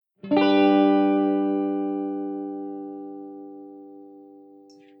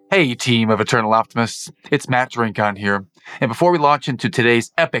Hey, team of Eternal Optimists. It's Matt Drinkon here. And before we launch into today's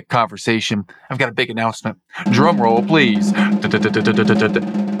epic conversation, I've got a big announcement. Drum roll, please.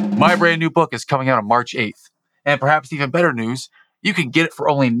 My brand new book is coming out on March 8th. And perhaps even better news, you can get it for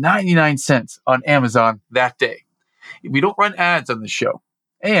only 99 cents on Amazon that day. We don't run ads on this show.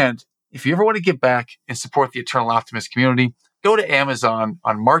 And if you ever want to give back and support the Eternal Optimist community, go to Amazon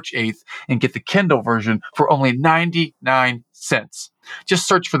on March 8th and get the Kindle version for only 99 cents. Just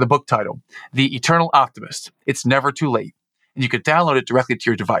search for the book title, The Eternal Optimist. It's never too late. And you can download it directly to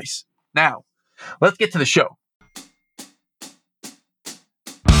your device. Now, let's get to the show.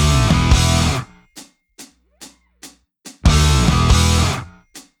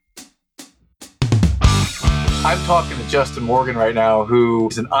 I'm talking to Justin Morgan right now, who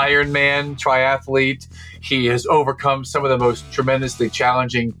is an Ironman triathlete. He has overcome some of the most tremendously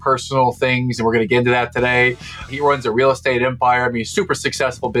challenging personal things, and we're going to get into that today. He runs a real estate empire. I mean, super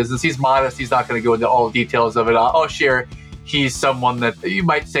successful business. He's modest. He's not going to go into all the details of it. I'll share. He's someone that you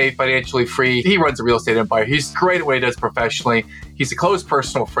might say financially free. He runs a real estate empire. He's great at what he does professionally. He's a close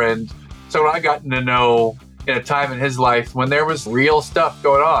personal friend. So I got to know in a time in his life when there was real stuff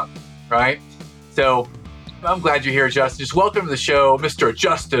going on, right? So I'm glad you're here, Justin. Just welcome to the show, Mr.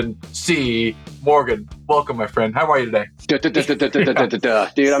 Justin C. Morgan. Welcome, my friend. How are you today? Dude,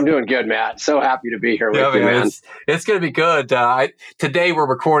 I'm doing good, Matt. So happy to be here with you, man. It's going to be good. Today we're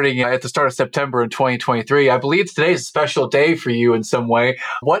recording at the start of September in 2023. I believe today's a special day for you in some way.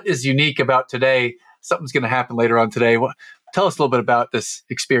 What is unique about today? Something's going to happen later on today. Tell us a little bit about this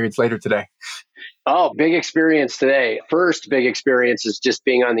experience later today. Oh, big experience today. First big experience is just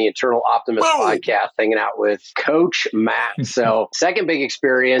being on the Eternal Optimist podcast, hanging out with Coach Matt. So second big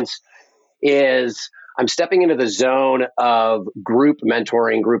experience is I'm stepping into the zone of group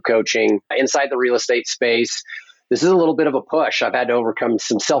mentoring, group coaching inside the real estate space. This is a little bit of a push. I've had to overcome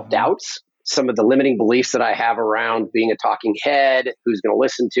some self-doubts, some of the limiting beliefs that I have around being a talking head, who's going to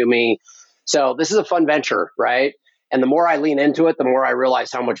listen to me. So this is a fun venture, right? And the more I lean into it, the more I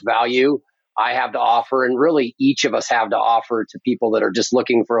realize how much value I have to offer, and really each of us have to offer to people that are just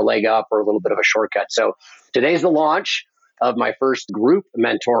looking for a leg up or a little bit of a shortcut. So today's the launch of my first group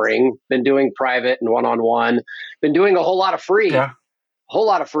mentoring. Been doing private and one-on-one. Been doing a whole lot of free,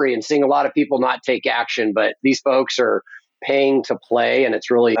 and seeing a lot of people not take action. But these folks are paying to play, and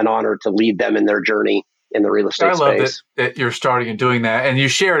it's really an honor to lead them in their journey in the real estate space. I love that you're starting and doing that. And you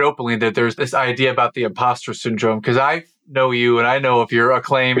shared openly that there's this idea about the imposter syndrome, because I know you and I know of your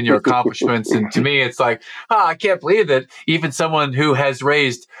acclaim and your accomplishments. And to me, it's like, I can't believe that even someone who has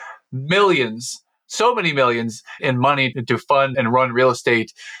raised millions, so many millions in money to fund and run real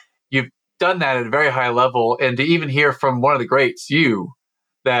estate, you've done that at a very high level. And to even hear from one of the greats, you,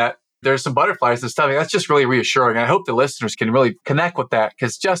 that there's some butterflies and stuff, that's just really reassuring. I hope the listeners can really connect with that,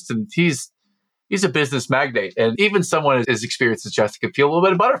 because Justin, he's a business magnate, and even someone as experienced as Justin can feel a little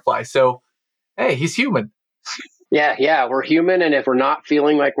bit of butterfly. So, hey, he's human. Yeah, we're human. And if we're not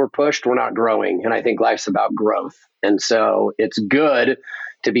feeling like we're pushed, we're not growing. And I think life's about growth. And so it's good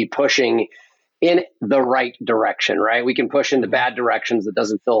to be pushing in the right direction, right? We can push into bad directions that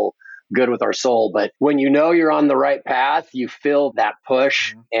doesn't feel good with our soul. But when you know you're on the right path, you feel that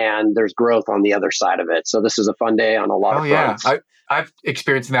push and there's growth on the other side of it. So this is a fun day on a lot of fronts. I'm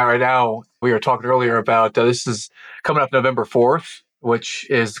experiencing that right now. We were talking earlier about this is coming up November 4th, which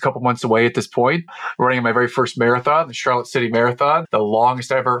is a couple months away at this point. Running my very first marathon, the Charlotte City Marathon, the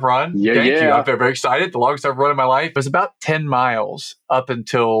longest I've ever run. Thank you. I'm very excited. The longest I've run in my life. It was about 10 miles up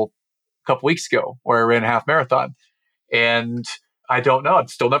until a couple weeks ago, where I ran a half marathon. And I don't know. I've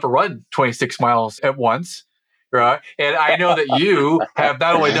still never run 26 miles at once. Right. And I know that you have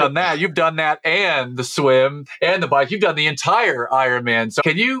not only done that, you've done that and the swim and the bike. You've done the entire Ironman. So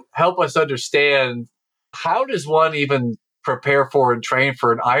can you help us understand, how does one even prepare for and train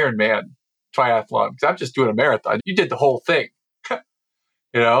for an Ironman triathlon? Because I'm just doing a marathon. You did the whole thing.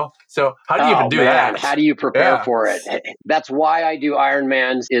 So how do you even do that? How do you prepare for it? That's why I do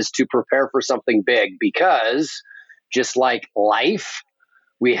Ironmans, is to prepare for something big, because just like life,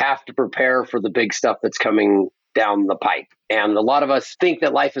 we have to prepare for the big stuff that's coming down the pipe. And a lot of us think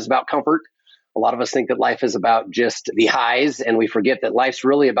that life is about comfort. A lot of us think that life is about just the highs, and we forget that life's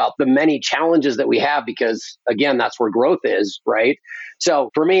really about the many challenges that we have, because again, that's where growth is, right? So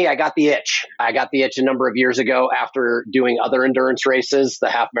for me, I got the itch. I got the itch a number of years ago after doing other endurance races, the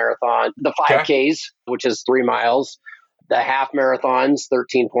half marathon, the 5Ks, which is 3 miles, the half marathons,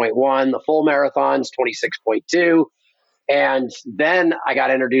 13.1, the full marathons, 26.2. And then I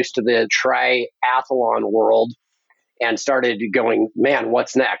got introduced to the triathlon world and started going, man,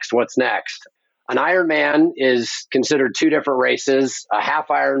 what's next? An Ironman is considered two different races: a half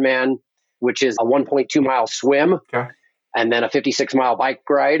Ironman, which is a 1.2 mile swim, Okay. and then a 56-mile bike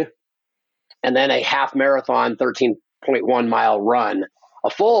ride, and then a half marathon, 13.1 mile run. A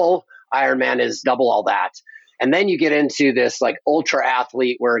full Ironman is double all that. And then you get into this like ultra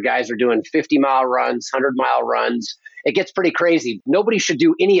athlete where guys are doing 50-mile runs, 100-mile runs. It gets pretty crazy. Nobody should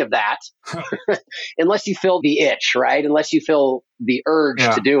do any of that unless you feel the itch, right? Unless you feel the urge to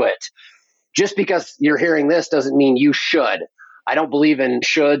Yeah. do it. Just because you're hearing this doesn't mean you should. I don't believe in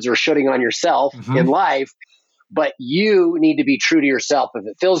shoulds or shoulding on yourself in life, but you need to be true to yourself. If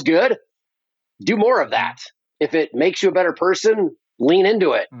it feels good, do more of that. If it makes you a better person, lean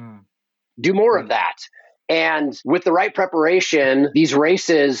into it. Do more of that. And with the right preparation, these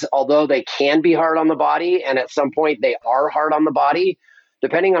races, although they can be hard on the body, and at some point they are hard on the body,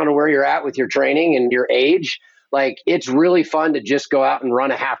 depending on where you're at with your training and your age, like it's really fun to just go out and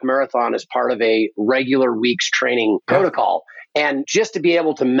run a half marathon as part of a regular week's training protocol. And just to be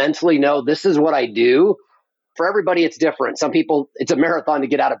able to mentally know this is what I do. For everybody, it's different. Some people, it's a marathon to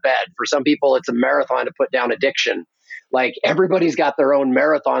get out of bed. For some people, it's a marathon to put down addiction. Like everybody's got their own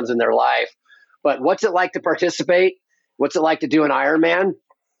marathons in their life. But what's it like to participate? What's it like to do an Ironman?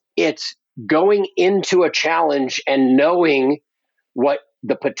 It's going into a challenge and knowing what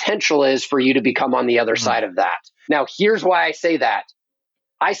the potential is for you to become on the other side of that. Now, here's why I say that.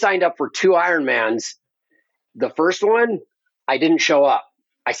 I signed up for 2 Ironmans. The first one, I didn't show up.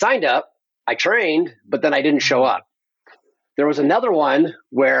 I signed up, I trained, but then I didn't show up. There was another one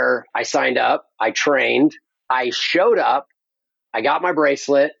where I signed up, I trained, I showed up, I got my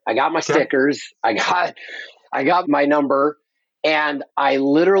bracelet, I got my stickers, I got my number, and I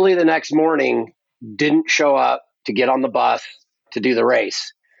literally the next morning didn't show up to get on the bus to do the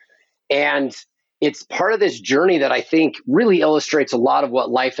race. And it's part of this journey that I think really illustrates a lot of what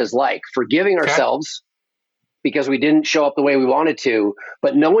life is like. Forgiving ourselves because we didn't show up the way we wanted to,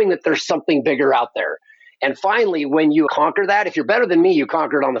 but knowing that there's something bigger out there. And finally, when you conquer that, if you're better than me, you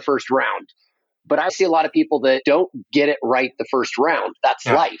conquer it on the first round. But I see a lot of people that don't get it right the first round. That's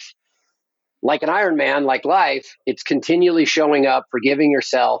life. Like an Ironman, like life, it's continually showing up, forgiving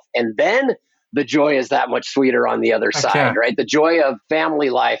yourself, and then the joy is that much sweeter on the other side, right? The joy of family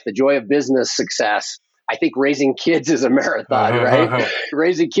life, the joy of business success. I think raising kids is a marathon, right?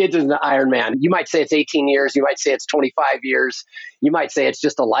 Raising kids is an Ironman. You might say it's 18 years. You might say it's 25 years. You might say it's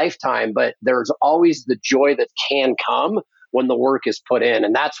just a lifetime, but there's always the joy that can come when the work is put in.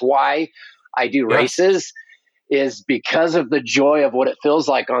 And that's why I do races, is because of the joy of what it feels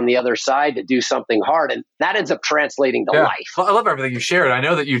like on the other side to do something hard. And that ends up translating to life. Well, I love everything you shared. I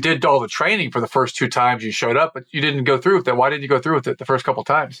know that you did all the training for the first 2 times you showed up, but you didn't go through with it. Why didn't you go through with it the first couple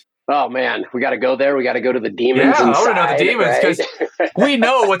times? Oh man, we got to go there. We got to go to the demons inside. I want to know the demons because we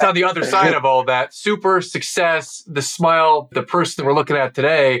know what's on the other side of all that. Super success, the smile, the person that we're looking at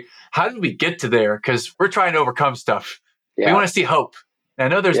today. How did we get to there? Because we're trying to overcome stuff. We want to see hope.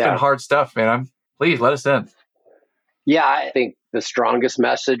 And I know there's been hard stuff, man. Please let us in. Yeah, I think the strongest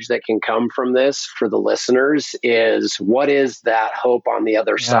message that can come from this for the listeners is what is that hope on the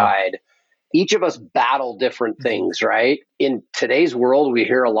other side? Each of us battle different things, right? In today's world, we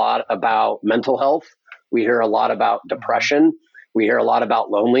hear a lot about mental health. We hear a lot about depression. We hear a lot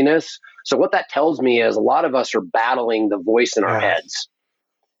about loneliness. So what that tells me is a lot of us are battling the voice in our heads.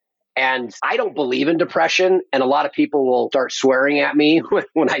 And I don't believe in depression. And a lot of people will start swearing at me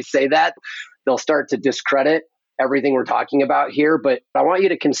when I say that. They'll start to discredit everything we're talking about here. But I want you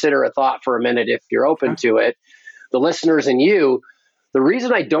to consider a thought for a minute if you're open to it. The listeners and you, the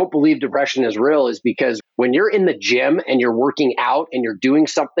reason I don't believe depression is real is because when you're in the gym and you're working out and you're doing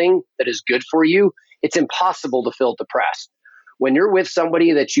something that is good for you, it's impossible to feel depressed. When you're with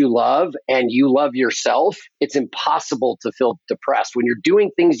somebody that you love and you love yourself, it's impossible to feel depressed. When you're doing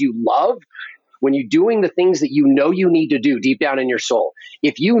things you love, when you're doing the things that you know you need to do deep down in your soul,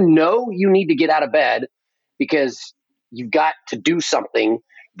 if you know you need to get out of bed because you've got to do something,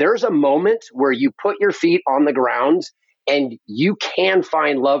 there's a moment where you put your feet on the ground and you can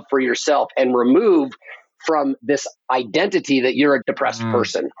find love for yourself and remove from this identity that you're a depressed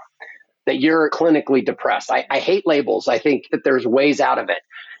person, that you're clinically depressed. I hate labels. I think that there's ways out of it.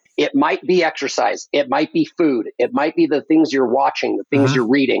 It might be exercise. It might be food. It might be the things you're watching, the things you're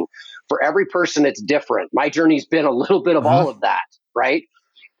reading. For every person, it's different. My journey's been a little bit of all of that, right?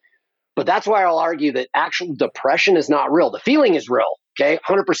 But that's why I'll argue that actual depression is not real. The feeling is real, okay?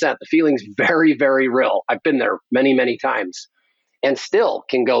 100%. The feeling's very, very real. I've been there many, many times and still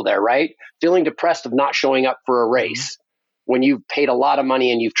can go there, right? Feeling depressed of not showing up for a race when you've paid a lot of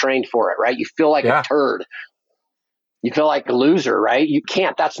money and you've trained for it, right? You feel like a turd. You feel like a loser, right? You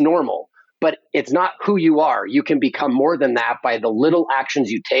can't. That's normal. but it's not who you are. You can become more than that by the little actions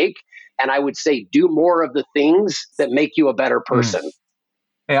you take. And I would say do more of the things that make you a better Mm. person.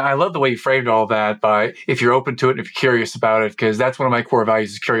 Yeah, I love the way you framed all that by if you're open to it and if you're curious about it, because that's one of my core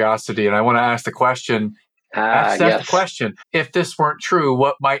values is curiosity. And I want to ask the question, ask the Yes. question, if this weren't true,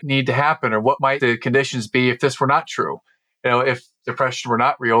 what might need to happen or what might the conditions be if this were not true? If depression were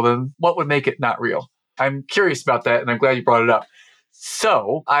not real, then what would make it not real? I'm curious about that and I'm glad you brought it up.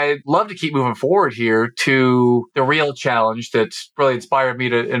 So I'd love to keep moving forward here to the real challenge that's really inspired me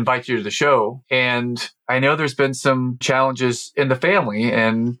to invite you to the show. And I know there's been some challenges in the family,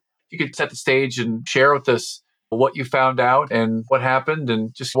 and you could set the stage and share with us what you found out and what happened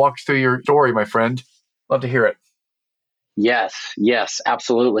and just walk through your story, my friend. Love to hear it. Yes,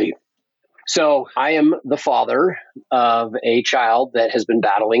 absolutely. So I am the father of a child that has been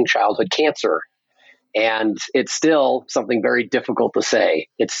battling childhood cancer. And it's still something very difficult to say.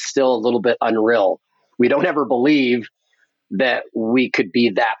 It's still a little bit unreal. We don't ever believe that we could be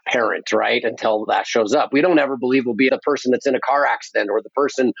that parent, right? Until that shows up. We don't ever believe we'll be the person that's in a car accident or the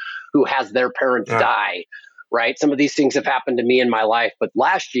person who has their parents Yeah. die, right? Some of these things have happened to me in my life. But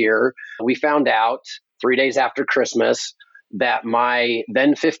last year, we found out 3 days after Christmas that my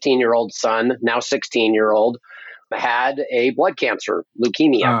then 15-year-old son, now 16-year-old, had a blood cancer,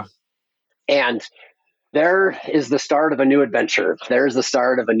 leukemia. Uh, And there is the start of a new adventure. There's the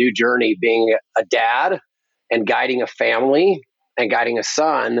start of a new journey, being a dad and guiding a family and guiding a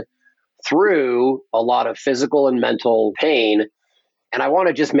son through a lot of physical and mental pain. And I want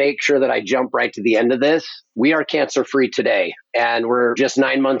to just make sure that I jump right to the end of this. We are cancer free today, and we're just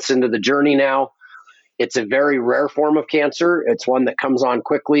 9 months into the journey now. It's a very rare form of cancer. It's one that comes on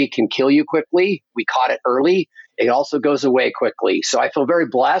quickly, can kill you quickly. We caught it early. It also goes away quickly. So I feel very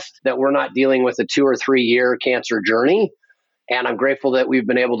blessed that we're not dealing with a 2 or 3 year cancer journey. And I'm grateful that we've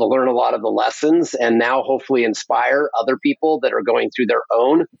been able to learn a lot of the lessons and now hopefully inspire other people that are going through their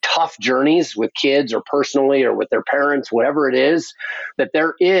own tough journeys with kids or personally or with their parents, whatever it is, that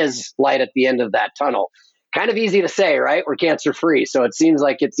there is light at the end of that tunnel. Kind of easy to say, right? We're cancer free. So it seems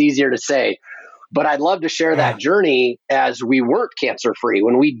like it's easier to say. But I'd love to share yeah. that journey as we weren't cancer free,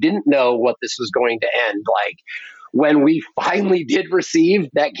 when we didn't know what this was going to end. Like when we finally did receive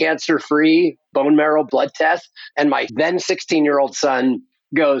that cancer free bone marrow blood test, and my then 16-year-old son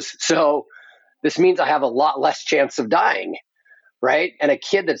goes, "So this means I have a lot less chance of dying." Right. And a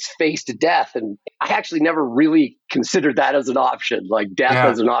kid that's faced death. And I actually never really considered that as an option, like death Yeah.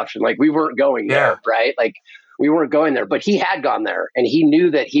 as an option. Like we weren't going Yeah. there. Right. Like we weren't going there, but he had gone there and he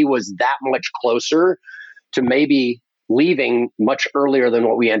knew that he was that much closer to maybe leaving much earlier than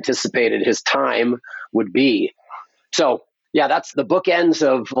what we anticipated his time would be. So, yeah, that's the bookends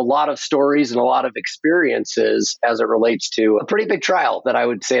of a lot of stories and a lot of experiences as it relates to a pretty big trial that I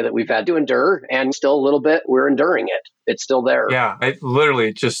would say that we've had to endure, and still a little bit we're enduring it. It's still there. Yeah. I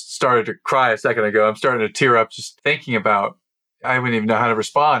literally just started to cry a second ago. I'm starting to tear up just thinking about, I wouldn't even know how to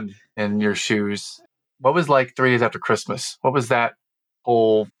respond in your shoes. What was like 3 days after Christmas? What was that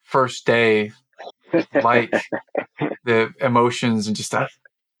whole first day like? The emotions and just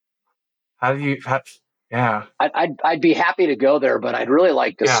how do you, yeah, I'd be happy to go there, but I'd really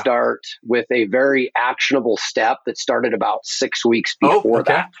like to yeah. start with a very actionable step that started about 6 weeks Oh, before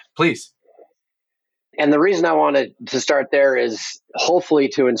that. okay. Please. And the reason I wanted to start there is hopefully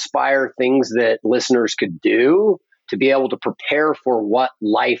to inspire things that listeners could do to be able to prepare for what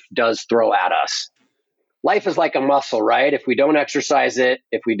life does throw at us. Life is like a muscle, right? If we don't exercise it,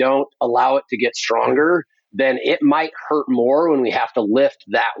 if we don't allow it to get Yeah. stronger, then it might hurt more when we have to lift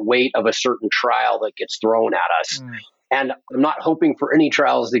that weight of a certain trial that gets thrown at us. Mm, And I'm not hoping for any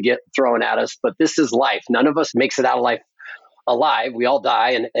trials to get thrown at us, but this is life. None of us makes it out of life alive. We all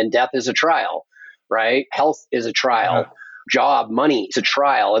die, and death is a trial, right? Health is a yeah. trial, job, money is a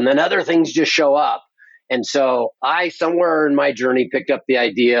trial, and then other things just show up. And so I, somewhere in my journey, picked up the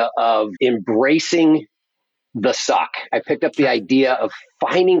idea of embracing the suck. I picked up the idea of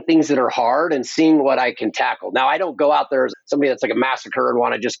finding things that are hard and seeing what I can tackle. Now, I don't go out there as somebody that's like a massacre and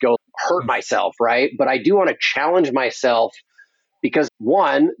want to just go hurt Mm, myself, right? But I do want to challenge myself because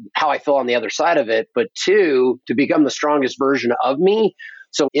one, how I feel on the other side of it, but two, to become the strongest version of me.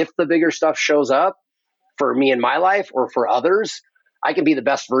 So if the bigger stuff shows up for me in my life or for others, I can be the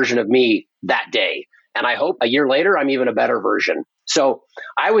best version of me that day. And I hope a year later, I'm even a better version. So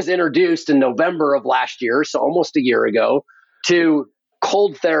I was introduced in November of last year, so almost a year ago, to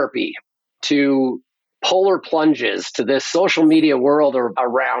cold therapy, to polar plunges, to this social media world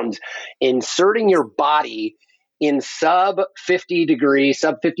around inserting your body in sub 50 degree,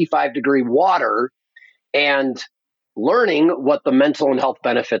 sub 55 degree water and learning what the mental and health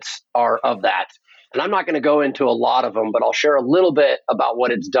benefits are of that. And I'm not going to go into a lot of them, but I'll share a little bit about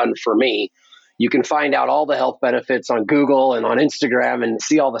what it's done for me. You can find out all the health benefits on Google and on Instagram and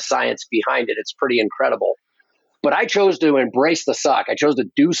see all the science behind it. It's pretty incredible. But I chose to embrace the suck. I chose to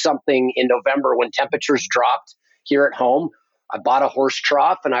do something in November when temperatures dropped here at home. I bought a horse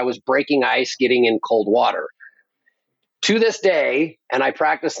trough and I was breaking ice, getting in cold water. To this day, and I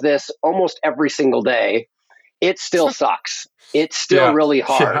practice this almost every single day, it still sucks. It's still Yeah. really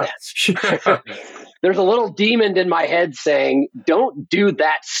hard. Yeah. There's a little demon in my head saying, don't do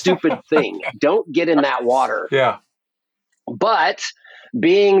that stupid thing. Don't get in that water. Yeah. But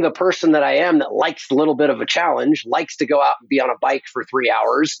being the person that I am that likes a little bit of a challenge, likes to go out and be on a bike for 3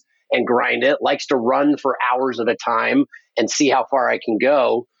 hours and grind it, likes to run for hours at a time and see how far I can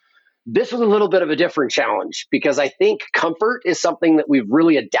go. This was a little bit of a different challenge because I think comfort is something that we've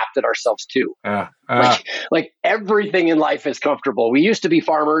really adapted ourselves to. Yeah. Like everything in life is comfortable. We used to be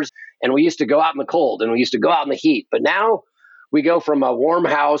farmers and we used to go out in the cold and we used to go out in the heat. But now we go from a warm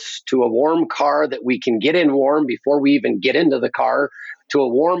house to a warm car that we can get in warm before we even get into the car, to a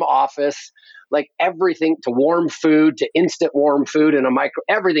warm office, like everything, to warm food, to instant warm food and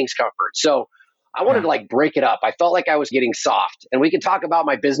everything's comfort. So I wanted to like break it up. I felt like I was getting soft. And we can talk about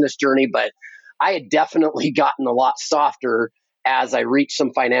my business journey, but I had definitely gotten a lot softer as I reached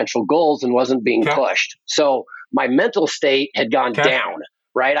some financial goals and wasn't being pushed. So my mental state had gone down,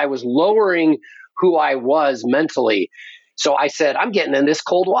 right? I was lowering who I was mentally. So I said, I'm getting in this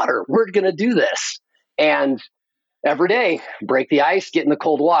cold water. We're going to do this. And every day, break the ice, get in the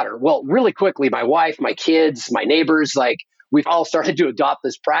cold water. Well, really quickly, my wife, my kids, my neighbors, like we've all started to adopt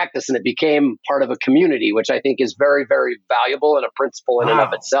this practice and it became part of a community, which I think is very, very valuable and a principle in and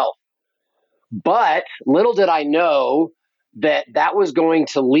of itself. But little did I know that that was going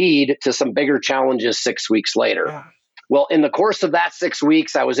to lead to some bigger challenges 6 weeks later. Yeah. Well, in the course of that 6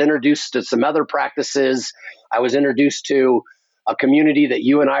 weeks, I was introduced to some other practices. I was introduced to a community that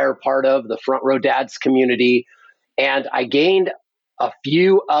you and I are part of, the Front Row Dads community. And I gained a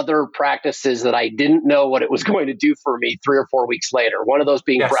few other practices that I didn't know what it was going to do for me 3 or 4 weeks later. One of those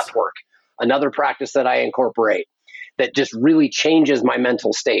being breath work, another practice that I incorporate that just really changes my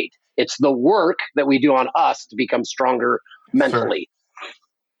mental state. It's the work that we do on us to become stronger mentally.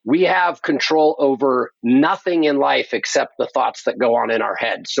 We have control over nothing in life except the thoughts that go on in our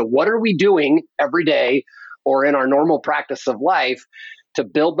head. So what are we doing every day or in our normal practice of life to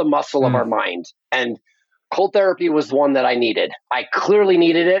build the muscle of our mind? And cold therapy was one that I needed. I clearly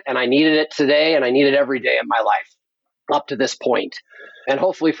needed it, and I needed it today, and I need it every day of my life up to this point, and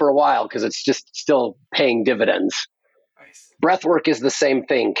hopefully for a while because it's just still paying dividends. Nice. Breath work is the same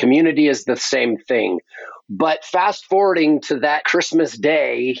thing. Community is the same thing. But fast forwarding to that Christmas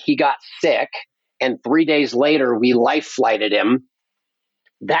day, he got sick, and 3 days later, we life flighted him.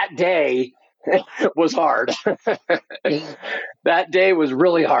 That day was hard. That day was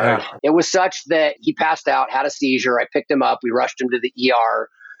really hard. Yeah. It was such that he passed out, had a seizure. I picked him up. We rushed him to the ER.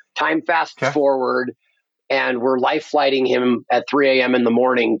 Time fast forward, and we're life flighting him at 3 a.m. in the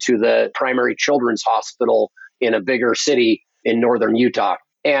morning to the primary children's hospital in a bigger city in northern Utah.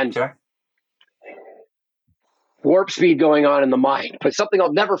 And warp speed going on in the mind. But something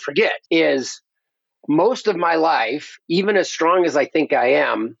I'll never forget is most of my life, even as strong as I think I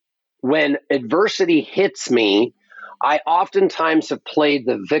am, when adversity hits me, I oftentimes have played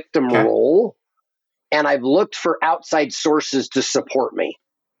the victim role, and I've looked for outside sources to support me.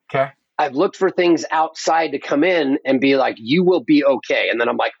 I've looked for things outside to come in and be like, you will be okay. And then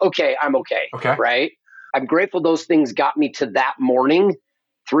I'm like, okay, I'm okay. Right? I'm grateful those things got me to that morning,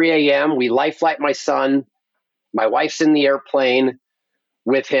 3 a.m. We life flight my son. My wife's in the airplane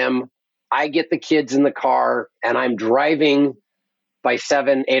with him. I get the kids in the car, and I'm driving by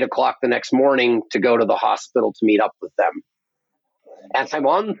 7, 8 o'clock the next morning to go to the hospital to meet up with them. And I'm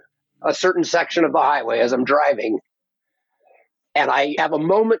on a certain section of the highway as I'm driving, and I have a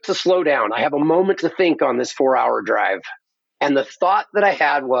moment to slow down. I have a moment to think on this 4-hour drive. And the thought that I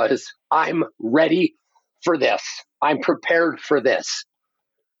had was, I'm ready for this. I'm prepared for this.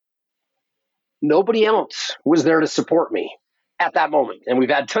 Nobody else was there to support me at that moment. And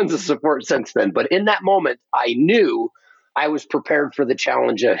we've had tons of support since then. But in that moment, I knew I was prepared for the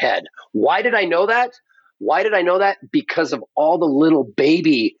challenge ahead. Why did I know that? Why did I know that? Because of all the little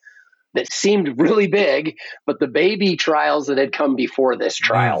baby that seemed really big, but the baby trials that had come before this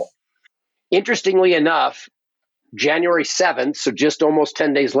trial. Interestingly enough, January 7th, so just almost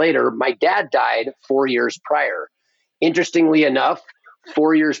 10 days later, my dad died 4 years prior. Interestingly enough,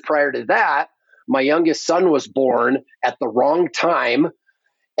 4 years prior to that, my youngest son was born at the wrong time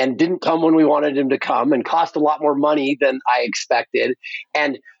and didn't come when we wanted him to come and cost a lot more money than I expected.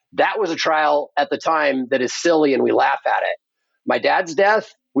 And that was a trial at the time that is silly and we laugh at it. My dad's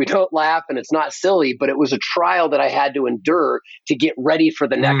death, we don't laugh and it's not silly, but it was a trial that I had to endure to get ready for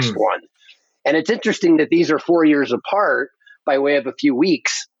the next one. And it's interesting that these are 4 years apart by way of a few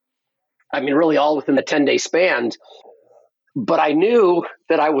weeks. I mean, really all within a 10-day span. But I knew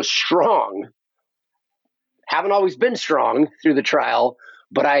that I was strong. Haven't always been strong through the trial,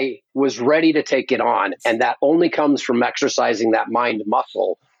 but I was ready to take it on. And that only comes from exercising that mind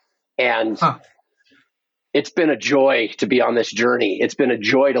muscle. And it's been a joy to be on this journey. It's been a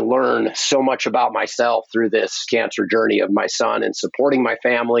joy to learn so much about myself through this cancer journey of my son and supporting my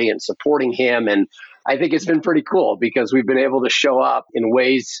family and supporting him. And I think it's been pretty cool because we've been able to show up in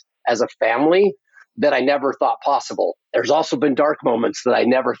ways as a family that I never thought possible. There's also been dark moments that I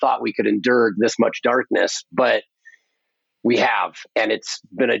never thought we could endure this much darkness, but we have. And it's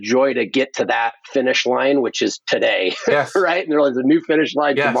been a joy to get to that finish line, which is today. Yes. Right? And there's a new finish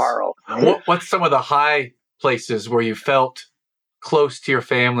line tomorrow. What's some of the high places where you felt close to your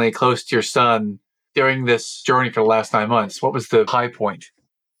family, close to your son during this journey for the last 9 months? What was the high point?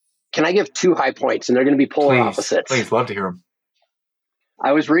 Can I give 2 high points? And they're going to be polar opposites. Please, love to hear them.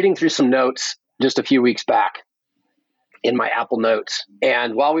 I was reading through some notes just a few weeks back in my Apple Notes.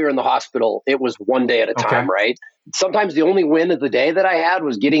 And while we were in the hospital, it was one day at a time, right? Sometimes the only win of the day that I had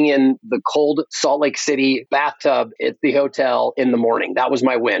was getting in the cold Salt Lake City bathtub at the hotel in the morning. That was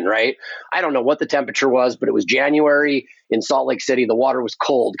my win, right? I don't know what the temperature was, but it was January in Salt Lake City. The water was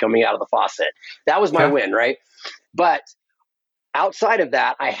cold coming out of the faucet. That was my win, right? But outside of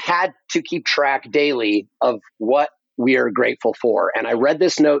that, I had to keep track daily of what we are grateful for. And I read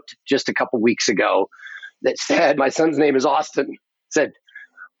this note just a couple weeks ago that said, my son's name is Austin, said,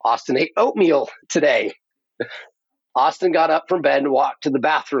 Austin ate oatmeal today. Austin got up from bed and walked to the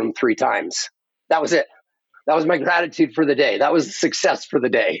bathroom 3 times. That was it. That was my gratitude for the day. That was success for the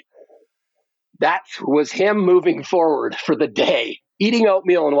day. That was him moving forward for the day, eating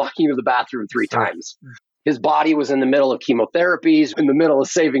oatmeal and walking to the bathroom 3 times. His body was in the middle of chemotherapies, in the middle of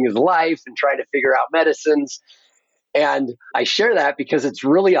saving his life and trying to figure out medicines. And I share that because it's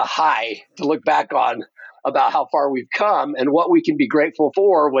really a high to look back on about how far we've come and what we can be grateful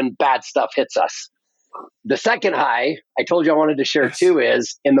for when bad stuff hits us. The second high I told you I wanted to share too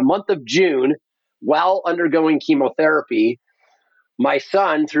is in the month of June, while undergoing chemotherapy, my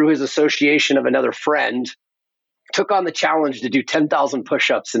son, through his association of another friend, took on the challenge to do 10,000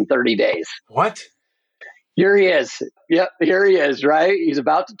 push-ups in 30 days. What? Here he is. Yep, here he is, right? He's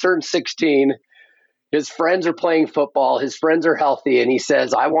about to turn 16. His friends are playing football. His friends are healthy. And he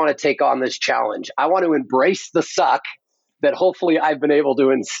says, I want to take on this challenge. I want to embrace the suck that hopefully I've been able to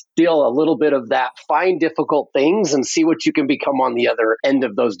instill a little bit of that. Find difficult things and see what you can become on the other end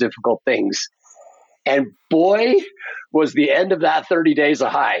of those difficult things. And boy, was the end of that 30 days a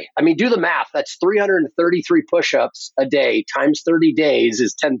high. I mean, do the math. That's 333 push-ups a day times 30 days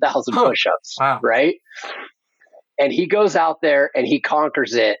is 10,000 push-ups, right? And he goes out there and he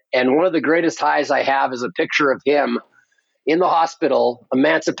conquers it. And one of the greatest highs I have is a picture of him in the hospital,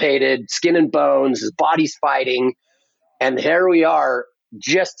 emancipated, skin and bones, his body's fighting. And here we are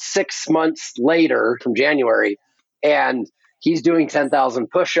just 6 months later from January, and he's doing 10,000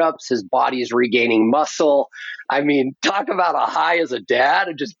 push-ups. His body's regaining muscle. I mean, talk about a high as a dad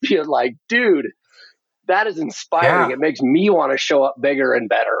and just being like, dude, that is inspiring. Yeah. It makes me want to show up bigger and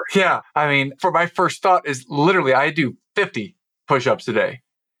better. Yeah. I mean, for my first thought is literally I do 50 push-ups a day.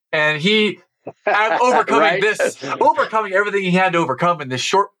 And I'm overcoming overcoming everything he had to overcome in this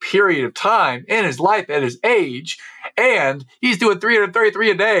short period of time in his life at his age. And he's doing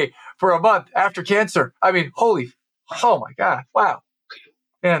 333 a day for a month after cancer. I mean, oh my God. Wow.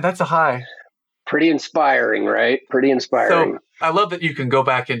 Yeah, that's a high. Pretty inspiring, right? Pretty inspiring. So I love that you can go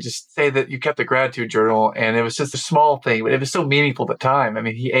back and just say that you kept a gratitude journal and it was just a small thing, but it was so meaningful at the time. I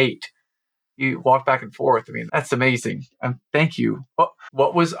mean, he ate. You walk back and forth. I mean, that's amazing. Thank you.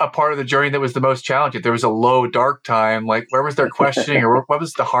 What was a part of the journey that was the most challenging? There was a low, dark time. Like, where was there questioning or what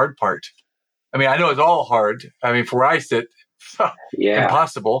was the hard part? I mean, I know it's all hard. I mean, for where I sit,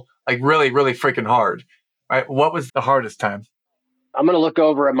 impossible. Like really, really freaking hard. Right? What was the hardest time? I'm going to look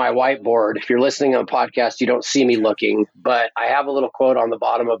over at my whiteboard. If you're listening on a podcast, you don't see me looking, but I have a little quote on the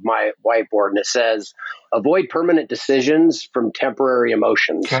bottom of my whiteboard and it says, avoid permanent decisions from temporary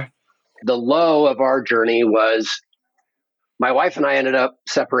emotions. Okay. The low of our journey was my wife and I ended up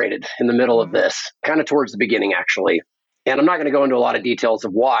separated in the middle of this, kind of towards the beginning, actually. And I'm not going to go into a lot of details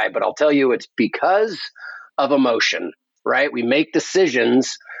of why, but I'll tell you it's because of emotion, right? We make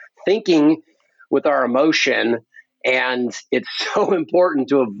decisions thinking with our emotion, And it's so important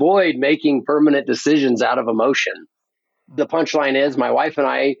to avoid making permanent decisions out of emotion. The punchline is my wife and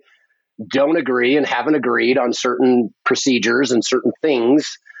I don't agree and haven't agreed on certain procedures and certain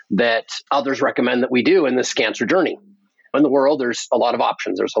things that others recommend that we do in this cancer journey. In the world, there's a lot of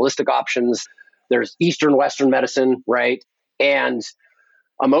options. There's holistic options. There's Eastern, Western medicine, right? And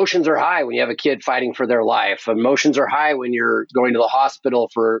emotions are high when you have a kid fighting for their life. Emotions are high when you're going to the hospital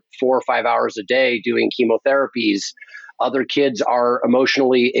for 4 or 5 hours a day doing chemotherapies. Other kids are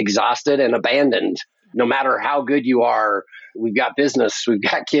emotionally exhausted and abandoned. No matter how good you are, we've got business, we've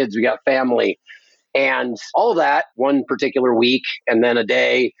got kids, we got family. And all of that one particular week and then a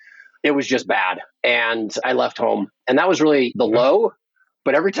day, it was just bad. And I left home. And that was really the low.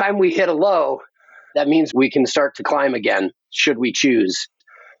 But every time we hit a low, that means we can start to climb again, should we choose.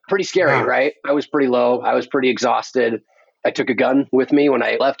 Pretty scary, right? I was pretty low. I was pretty exhausted. I took a gun with me when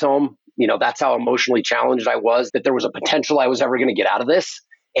I left home. That's how emotionally challenged I was, that there was a potential I was ever going to get out of this.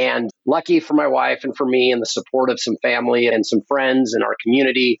 And lucky for my wife and for me and the support of some family and some friends in our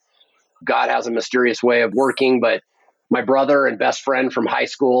community, God has a mysterious way of working. But my brother and best friend from high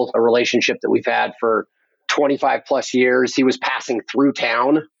school, a relationship that we've had for 25 plus years, he was passing through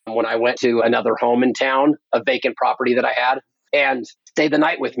town when I went to another home in town, a vacant property that I had, and stayed the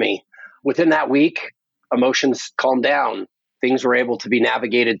night with me. Within that week, emotions calmed down. Things were able to be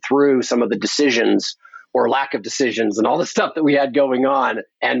navigated through some of the decisions or lack of decisions and all the stuff that we had going on.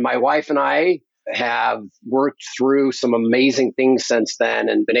 And my wife and I have worked through some amazing things since then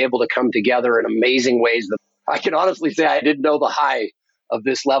and been able to come together in amazing ways that I can honestly say I didn't know the high of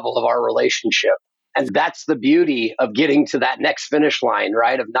this level of our relationship. And that's the beauty of getting to that next finish line,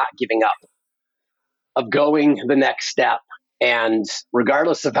 right? Of not giving up, of going the next step. And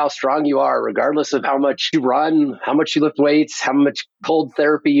regardless of how strong you are, regardless of how much you run, how much you lift weights, how much cold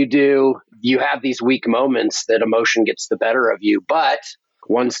therapy you do, you have these weak moments that emotion gets the better of you. But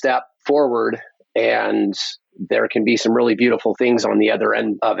one step forward, and there can be some really beautiful things on the other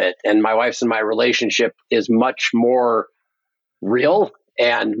end of it. And my wife's and my relationship is much more real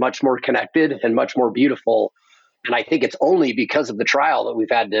and much more connected and much more beautiful. And I think it's only because of the trial that we've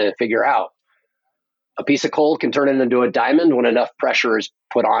had to figure out. A piece of coal can turn it into a diamond when enough pressure is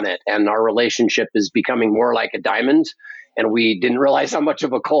put on it. And our relationship is becoming more like a diamond. And we didn't realize how much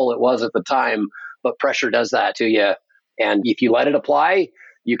of a coal it was at the time, but pressure does that to you. And if you let it apply,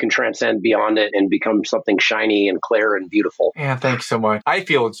 you can transcend beyond it and become something shiny and clear and beautiful. Yeah, thanks so much. I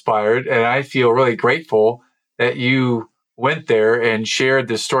feel inspired and I feel really grateful that you went there and shared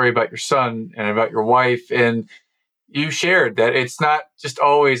this story about your son and about your wife. And you shared that it's not just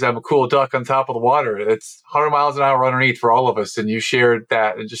always I'm a cool duck on top of the water. It's 100 miles an hour underneath for all of us. And you shared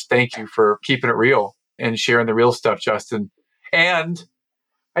that. And just thank you for keeping it real and sharing the real stuff, Justin. And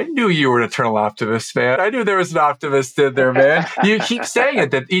I knew you were an eternal optimist, man. I knew there was an optimist in there, man. You keep saying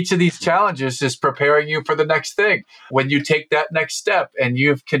it, that each of these challenges is preparing you for the next thing. When you take that next step, and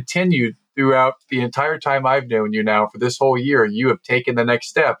you've continued throughout the entire time I've known you now for this whole year, you have taken the next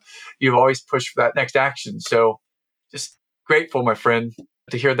step. You've always pushed for that next action. So just grateful, my friend,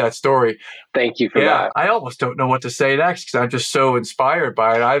 to hear that story. Thank you for that. I almost don't know what to say next because I'm just so inspired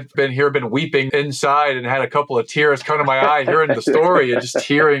by it. I've been weeping inside and had a couple of tears come to my eye hearing the story and just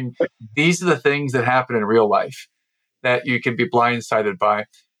hearing these are the things that happen in real life that you can be blindsided by.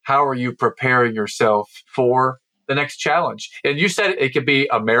 How are you preparing yourself for the next challenge? And you said it could be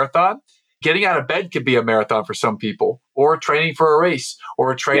a marathon. Getting out of bed could be a marathon for some people, or training for a race,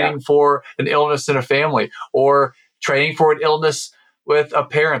 or training for an illness in a family, or training for an illness with a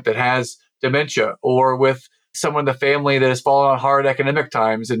parent that has dementia, or with someone in the family that has fallen on hard economic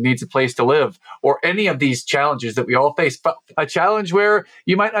times and needs a place to live, or any of these challenges that we all face. But a challenge where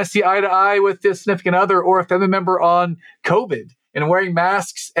you might not see eye to eye with a significant other or a family member on COVID and wearing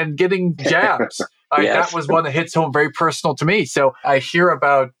masks and getting jabs. That was one that hits home very personal to me. So I hear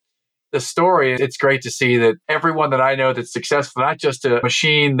about the story. It's great to see that everyone that I know that's successful, not just a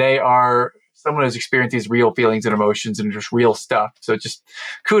machine, they are someone who's experienced these real feelings and emotions and just real stuff. So just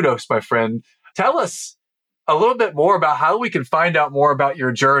kudos, my friend. Tell us a little bit more about how we can find out more about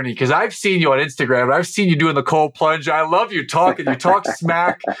your journey. Because I've seen you on Instagram. I've seen you doing the cold plunge. I love you talking. You talk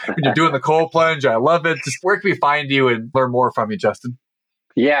smack when you're doing the cold plunge. I love it. Just where can we find you and learn more from you, Justin?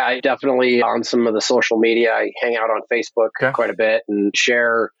 Yeah, definitely on some of the social media. I hang out on Facebook quite a bit and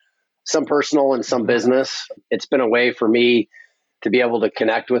share some personal and some business. It's been a way for me to be able to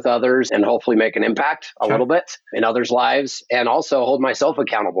connect with others and hopefully make an impact a little bit in others' lives and also hold myself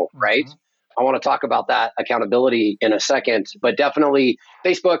accountable, right? I want to talk about that accountability in a second, but definitely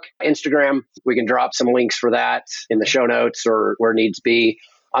Facebook, Instagram, we can drop some links for that in the show notes or where needs be.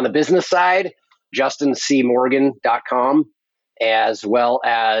 On the business side, justincmorgan.com, as well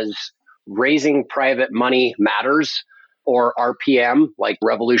as Raising Private Money Matters, or RPM, like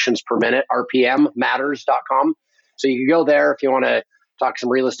revolutions per minute, rpmmatters.com. So you can go there if you want to talk some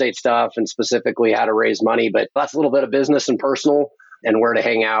real estate stuff and specifically how to raise money. But that's a little bit of business and personal, and where to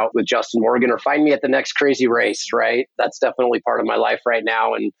hang out with Justin Morgan or find me at the next crazy race, right? That's definitely part of my life right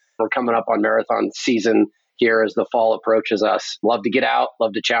now. And we're coming up on marathon season here as the fall approaches us. Love to get out,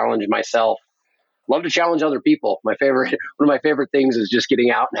 love to challenge myself, love to challenge other people. One of my favorite things is just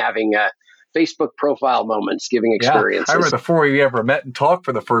getting out and having Facebook profile moments, giving Yeah, I experiences. remember before we ever met and talked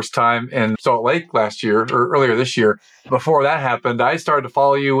for the first time in Salt Lake last year or earlier this year. Before that happened, I started to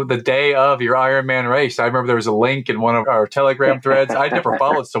follow you the day of your Ironman race. I remember there was a link in one of our Telegram threads. I'd never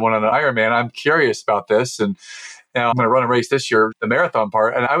followed someone on an Ironman. I'm curious about this, and now I'm going to run a race this year, the marathon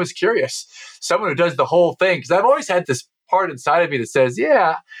part, and I was curious. Someone who does the whole thing, because I've always had this part inside of me that says,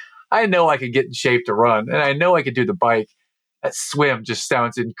 yeah, I know I could get in shape to run, and I know I could do the bike. That swim just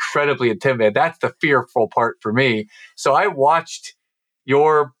sounds incredibly intimidating. That's the fearful part for me. So I watched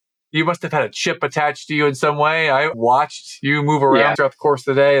you must have had a chip attached to you in some way. I watched you move around throughout the course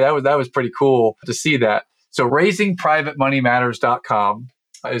of the day. That was pretty cool to see that. So raisingprivatemoneymatters.com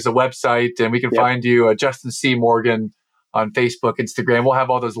is a website, and we can find you at Justin C. Morgan on Facebook, Instagram. We'll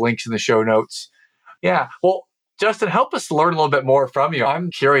have all those links in the show notes. Yeah. Well, Justin, help us learn a little bit more from you. I'm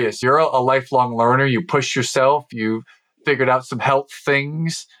curious. You're a lifelong learner. You push yourself. You figured out some health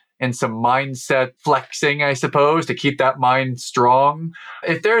things and some mindset flexing, I suppose, to keep that mind strong.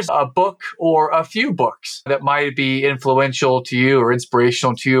 If there's a book or a few books that might be influential to you or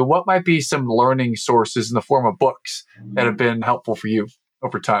inspirational to you, what might be some learning sources in the form of books that have been helpful for you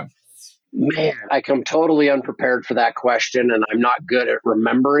over time? Man, I come totally unprepared for that question, and I'm not good at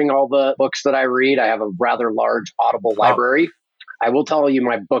remembering all the books that I read. I have a rather large Audible library. I will tell you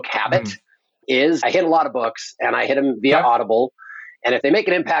my book habit is I hit a lot of books, and I hit them via Audible. And if they make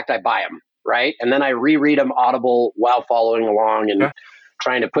an impact, I buy them, right? And then I reread them Audible while following along and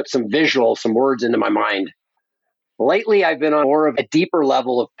trying to put some words into my mind. Lately, I've been on more of a deeper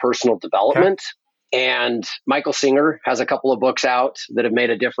level of personal development. And Michael Singer has a couple of books out that have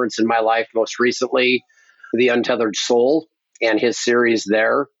made a difference in my life. Most recently, The Untethered Soul and his series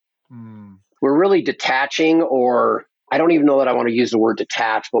there. We're really detaching, or I don't even know that I want to use the word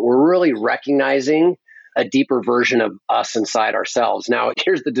detach, but we're really recognizing a deeper version of us inside ourselves. Now,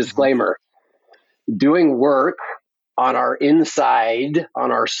 here's the disclaimer. Doing work on our inside,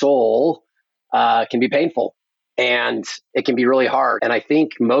 on our soul, can be painful, and it can be really hard. And I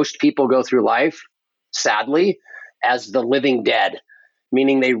think most people go through life, sadly, as the living dead,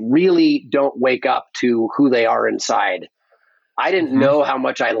 meaning they really don't wake up to who they are inside. I didn't know how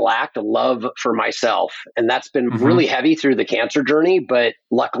much I lacked love for myself. And that's been really heavy through the cancer journey. But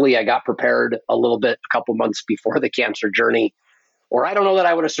luckily, I got prepared a little bit, a couple months before the cancer journey, or I don't know that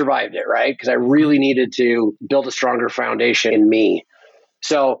I would have survived it, right? Because I really needed to build a stronger foundation in me.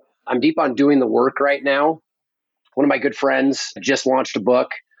 So I'm deep on doing the work right now. One of my good friends just launched a book,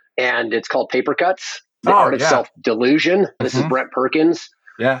 and it's called Paper Cuts, The Art of Self-Delusion. This is Brent Perkins.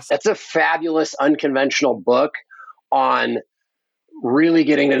 Yes. That's a fabulous, unconventional book on really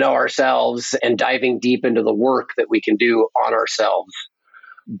getting to know ourselves and diving deep into the work that we can do on ourselves.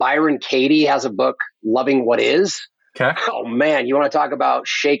 Byron Katie has a book, Loving What Is. Oh man, you want to talk about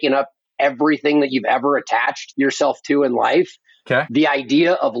shaking up everything that you've ever attached yourself to in life? The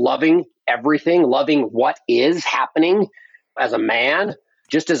idea of loving everything, loving what is happening as a man,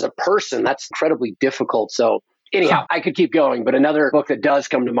 just as a person, that's incredibly difficult. So anyhow, I could keep going, but another book that does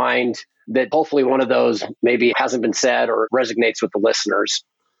come to mind that hopefully one of those maybe hasn't been said or resonates with the listeners.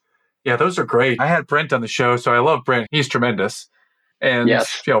 Yeah, those are great. I had Brent on the show, so I love Brent. He's tremendous. And,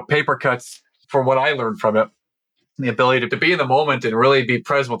 Paper Cuts, from what I learned from it, the ability to be in the moment and really be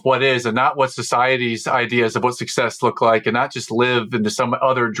present with what is and not what society's ideas of what success look like, and not just live into some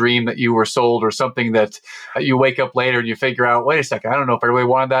other dream that you were sold or something that you wake up later and you figure out, wait a second, I don't know if I really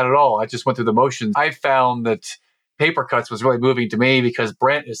wanted that at all. I just went through the motions. I found that Paper Cuts was really moving to me because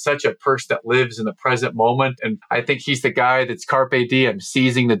Brent is such a person that lives in the present moment. And I think he's the guy that's carpe diem,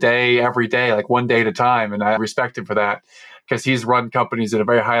 seizing the day every day, like one day at a time. And I respect him for that, because he's run companies at a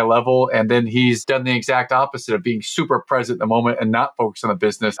very high level. And then he's done the exact opposite of being super present in the moment and not focused on the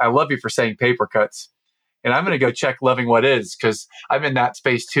business. I love you for saying Paper Cuts. And I'm going to go check Loving What Is, because I'm in that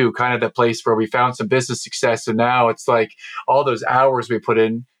space too, kind of the place where we found some business success. And now it's like all those hours we put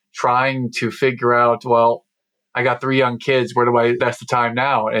in trying to figure out, well, I got 3 young kids. Where do I invest the time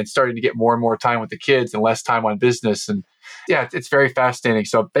now? And starting to get more and more time with the kids and less time on business. And yeah, it's very fascinating.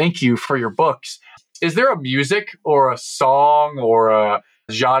 So thank you for your books. Is there a music or a song or a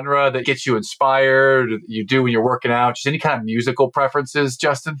genre that gets you inspired, you do when you're working out? Just any kind of musical preferences,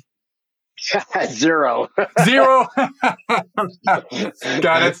 Justin? Zero. Zero?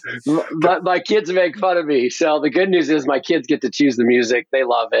 Got it. But my kids make fun of me. So the good news is my kids get to choose the music. They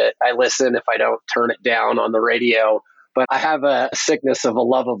love it. I listen if I don't turn it down on the radio. But I have a sickness of a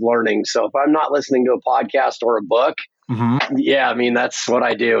love of learning. So if I'm not listening to a podcast or a book, yeah, I mean, that's what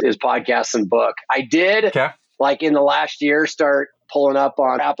I do is podcasts and book. I did, like in the last year, start pulling up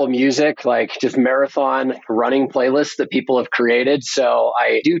on Apple Music, like just marathon running playlists that people have created. So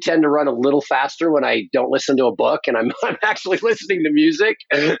I do tend to run a little faster when I don't listen to a book and I'm actually listening to music.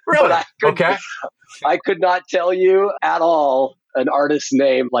 Really? But I could not tell you at all an artist's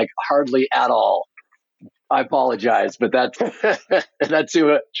name, like hardly at all. I apologize, but that's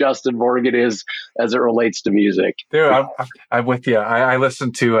who Justin Morgan is as it relates to music. Dude, I'm with you. I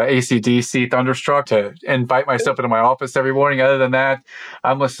listen to AC/DC Thunderstruck to invite myself into my office every morning. Other than that,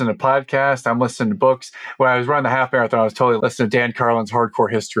 I'm listening to podcasts. I'm listening to books. When I was running the half marathon, I was totally listening to Dan Carlin's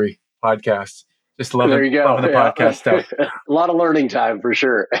Hardcore History podcast. Just loving the podcast stuff. A lot of learning time for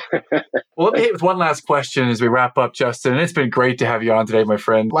sure. Well, let me hit with one last question as we wrap up, Justin. And it's been great to have you on today, my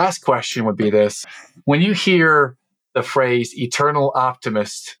friend. Last question would be this. When you hear the phrase Eternal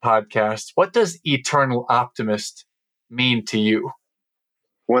Optimist podcast, what does Eternal Optimist mean to you?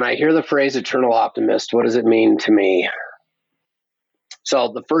 When I hear the phrase Eternal Optimist, what does it mean to me?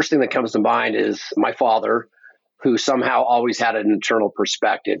 So the first thing that comes to mind is my father, who somehow always had an eternal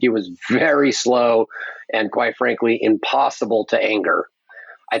perspective. He was very slow and, quite frankly, impossible to anger.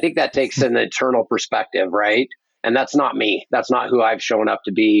 I think that takes an eternal perspective, right? And that's not me. That's not who I've shown up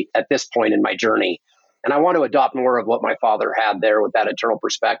to be at this point in my journey. And I want to adopt more of what my father had there with that eternal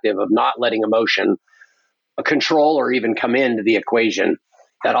perspective of not letting emotion control or even come into the equation.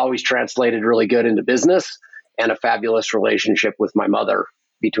 That always translated really good into business and a fabulous relationship with my mother,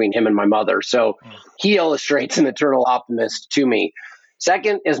 between him and my mother. So he illustrates an eternal optimist to me.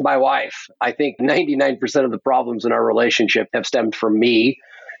 Second is my wife. I think 99% of the problems in our relationship have stemmed from me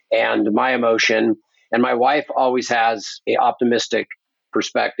and my emotion. And my wife always has an optimistic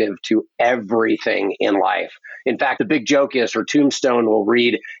perspective to everything in life. In fact, the big joke is her tombstone will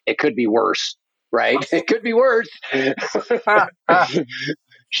read, "It could be worse," right? It could be worse.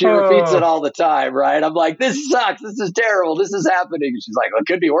 She repeats it all the time, right? I'm like, this sucks. This is terrible. This is happening. She's like, well, it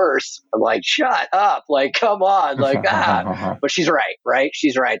could be worse. I'm like, shut up. Like, come on. Like, But she's right?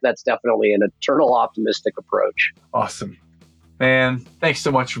 She's right. That's definitely an eternal optimistic approach. Awesome. Man, thanks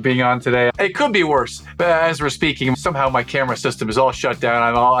so much for being on today. It could be worse. But as we're speaking, somehow my camera system is all shut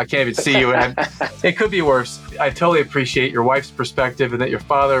down. I can't even see you. And it could be worse. I totally appreciate your wife's perspective and that your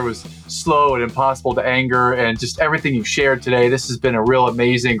father was slow and impossible to anger and just everything you've shared today. This has been a real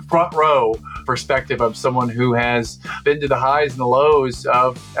amazing front row perspective of someone who has been to the highs and the lows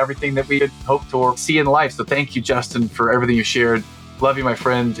of everything that we had hoped or see in life. So thank you, Justin, for everything you shared. Love you, my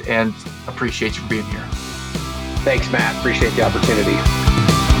friend, and appreciate you for being here. Thanks, Matt. Appreciate the opportunity.